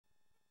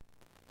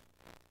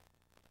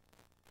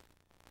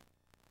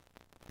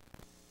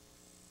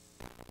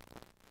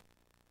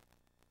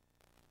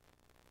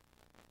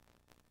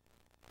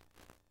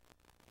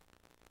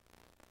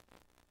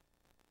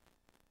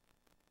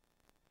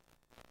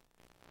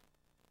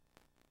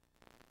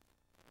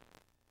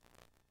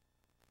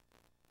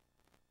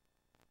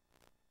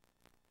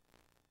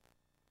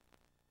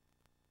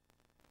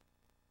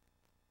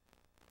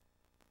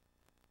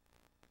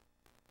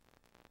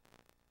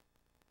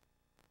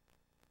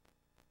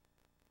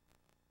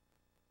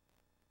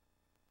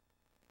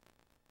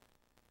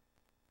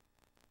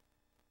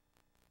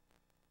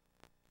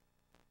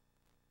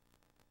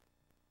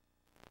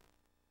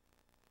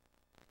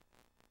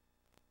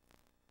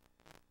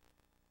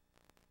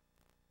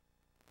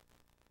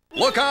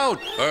Look out,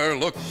 or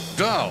look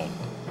down.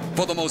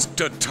 For the most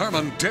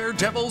determined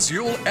daredevils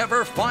you'll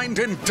ever find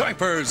in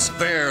diapers,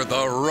 they're the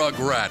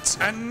Rugrats,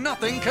 and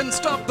nothing can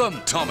stop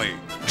them. Tommy,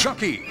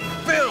 Chucky,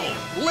 Bill,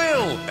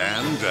 Lil,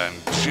 and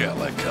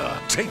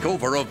Angelica take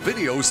over a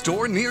video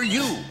store near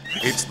you.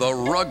 It's the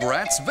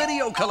Rugrats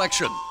Video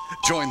Collection.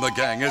 Join the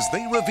gang as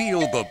they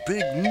reveal the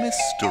big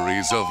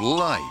mysteries of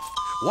life.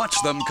 Watch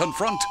them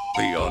confront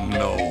the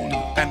unknown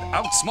and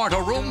outsmart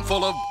a room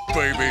full of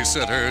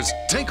babysitters.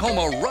 Take home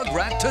a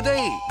Rugrat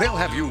today. They'll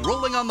have you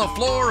rolling on the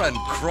floor and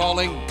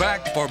crawling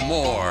back for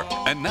more.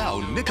 And now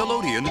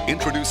Nickelodeon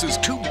introduces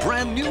 2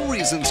 brand new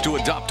reasons to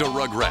adopt a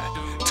Rugrat.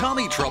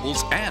 Tommy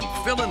Troubles and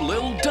Phil and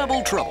Lil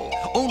Double Trouble.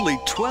 Only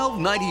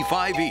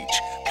 $12.95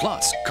 each.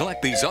 Plus,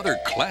 collect these other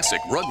classic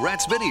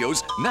Rugrats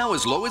videos now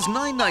as low as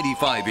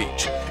 $9.95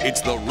 each.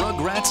 It's the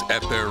Rugrats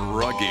at their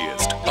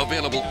ruggiest.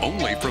 Available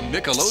only from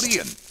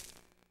Nickelodeon.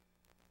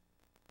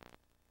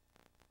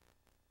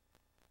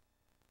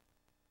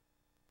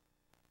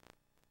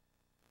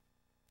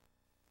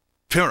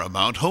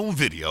 Paramount Home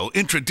Video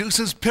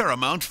introduces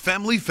Paramount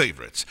Family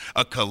Favorites,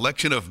 a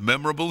collection of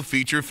memorable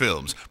feature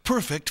films,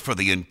 perfect for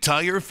the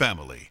entire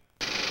family.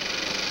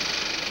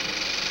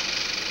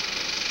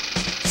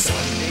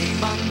 Sunday,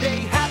 Monday,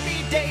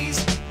 happy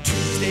days.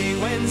 Tuesday,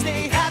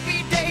 Wednesday,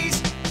 happy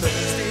days.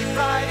 Thursday,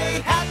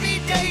 Friday, happy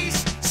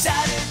days.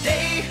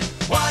 Saturday,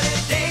 what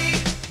a day.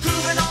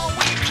 Grooving all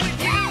week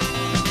with you.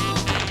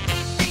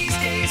 These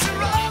days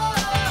are all.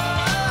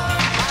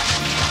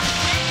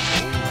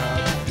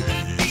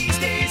 These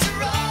days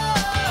are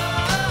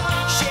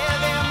all. Share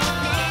them with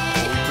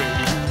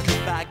me.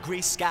 Goodbye,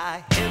 gray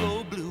sky,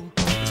 hello, blue.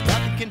 There's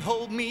nothing can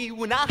hold me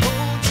when I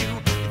hold you.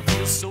 It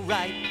feels so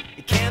right,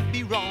 it can't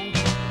be wrong.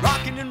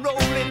 Rocking and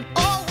rolling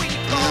all week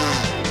long.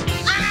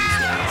 These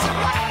days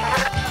are all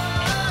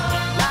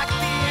like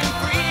being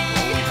free.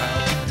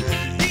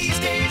 These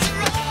days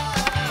are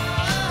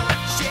all.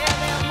 Share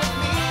them with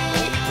me.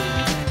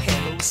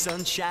 Hello,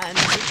 sunshine,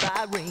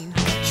 goodbye, rain.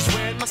 She's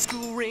wearing my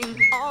school ring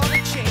on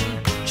a chain.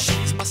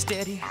 She's my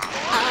steady,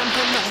 I'm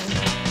her man.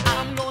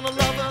 I'm gonna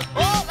love her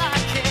all I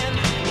can.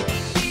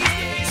 These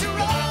days are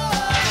all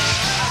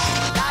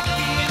like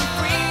being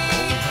free.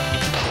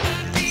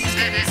 These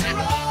days are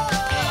all.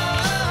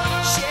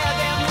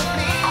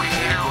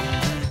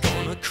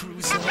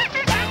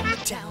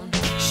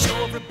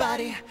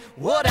 Everybody,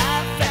 what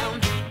I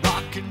found.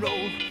 Rock and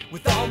roll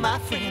with all my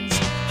friends,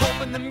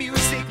 hoping the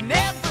music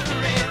never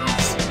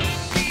ends.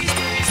 These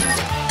days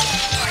are all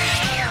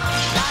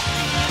like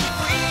being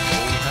free.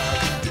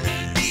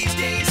 These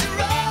days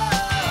are all.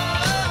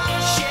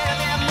 Share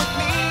them with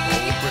me.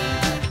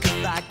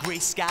 Goodbye, gray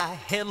sky,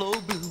 hello,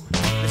 blue.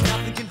 There's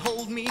nothing can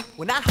hold me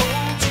when I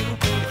hold you.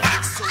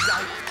 It's so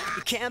right,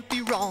 it can't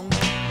be wrong.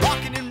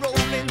 Rocking and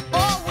rolling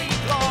all week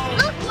long.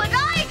 Look what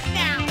I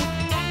found.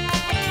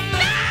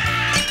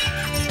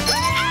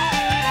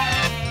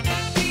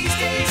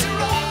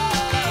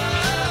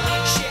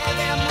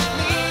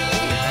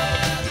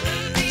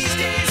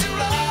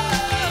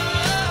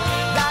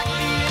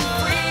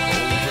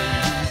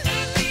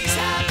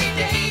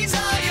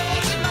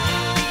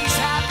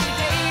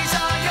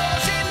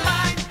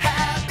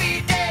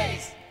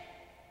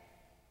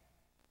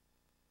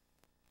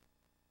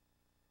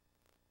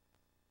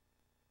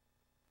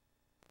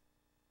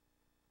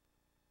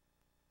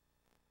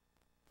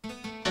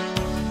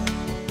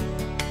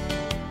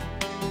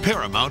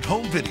 Paramount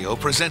Home Video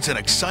presents an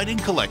exciting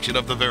collection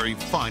of the very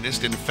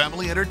finest in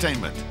family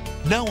entertainment.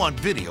 Now on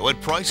video at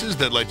prices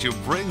that let you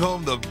bring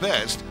home the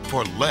best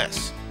for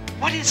less.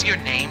 What is your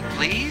name,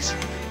 please?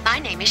 My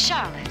name is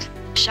Charlotte.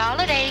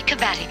 Charlotte A.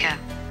 Kabatica.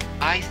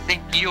 I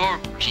think you're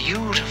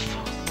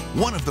beautiful.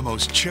 One of the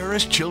most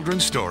cherished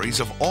children's stories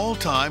of all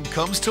time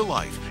comes to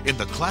life in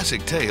the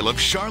classic tale of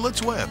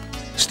Charlotte's Web,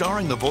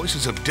 starring the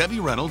voices of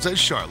Debbie Reynolds as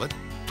Charlotte,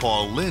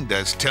 Paul Lynde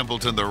as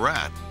Templeton the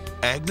Rat,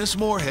 Agnes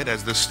Moorehead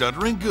as the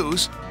Stuttering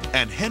Goose,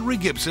 and Henry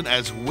Gibson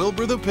as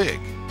Wilbur the Pig.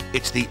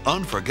 It's the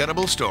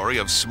unforgettable story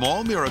of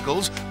small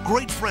miracles,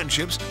 great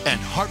friendships, and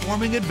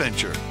heartwarming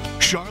adventure.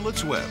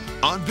 Charlotte's Web,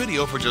 on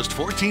video for just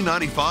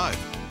 $14.95.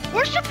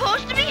 We're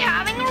supposed to be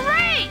having a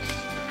race.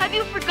 Have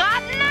you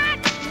forgotten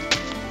that?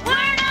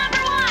 We're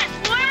number one!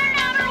 We're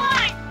number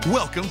one!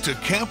 Welcome to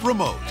Camp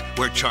Remote,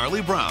 where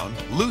Charlie Brown,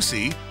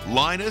 Lucy,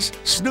 Linus,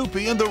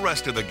 Snoopy, and the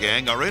rest of the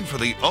gang are in for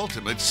the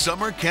ultimate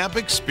summer camp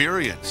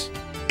experience.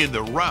 In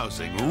the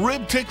rousing,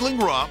 rib-tickling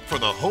romp for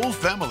the whole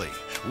family.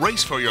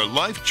 Race for Your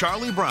Life,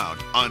 Charlie Brown,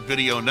 on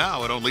video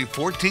now at only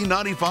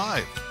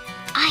 $14.95.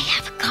 I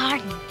have a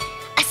garden,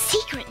 a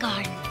secret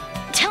garden.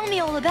 Tell me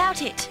all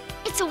about it.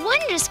 It's a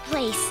wondrous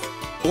place.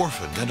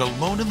 Orphaned and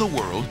alone in the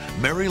world,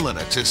 Mary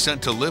Lennox is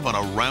sent to live on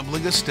a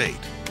rambling estate.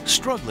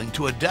 Struggling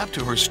to adapt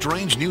to her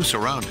strange new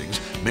surroundings,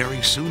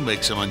 Mary soon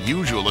makes some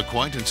unusual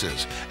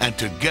acquaintances, and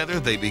together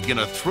they begin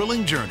a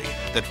thrilling journey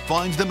that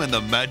finds them in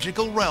the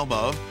magical realm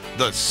of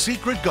The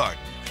Secret Garden,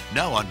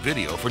 now on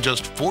video for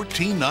just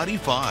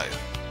 $14.95.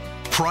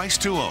 Price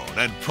to own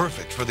and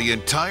perfect for the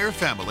entire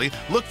family,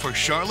 look for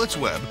Charlotte's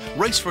Web,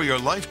 Race for Your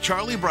Life,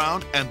 Charlie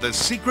Brown, and The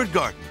Secret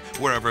Garden,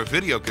 wherever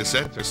video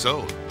cassettes are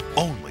sold.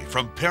 Only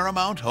from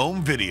Paramount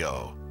Home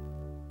Video.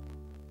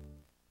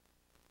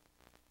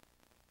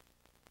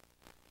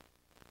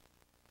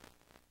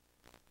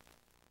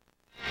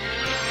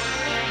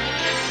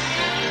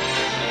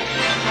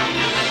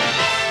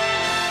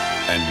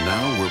 And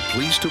now we're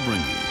pleased to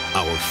bring you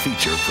our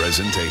feature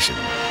presentation.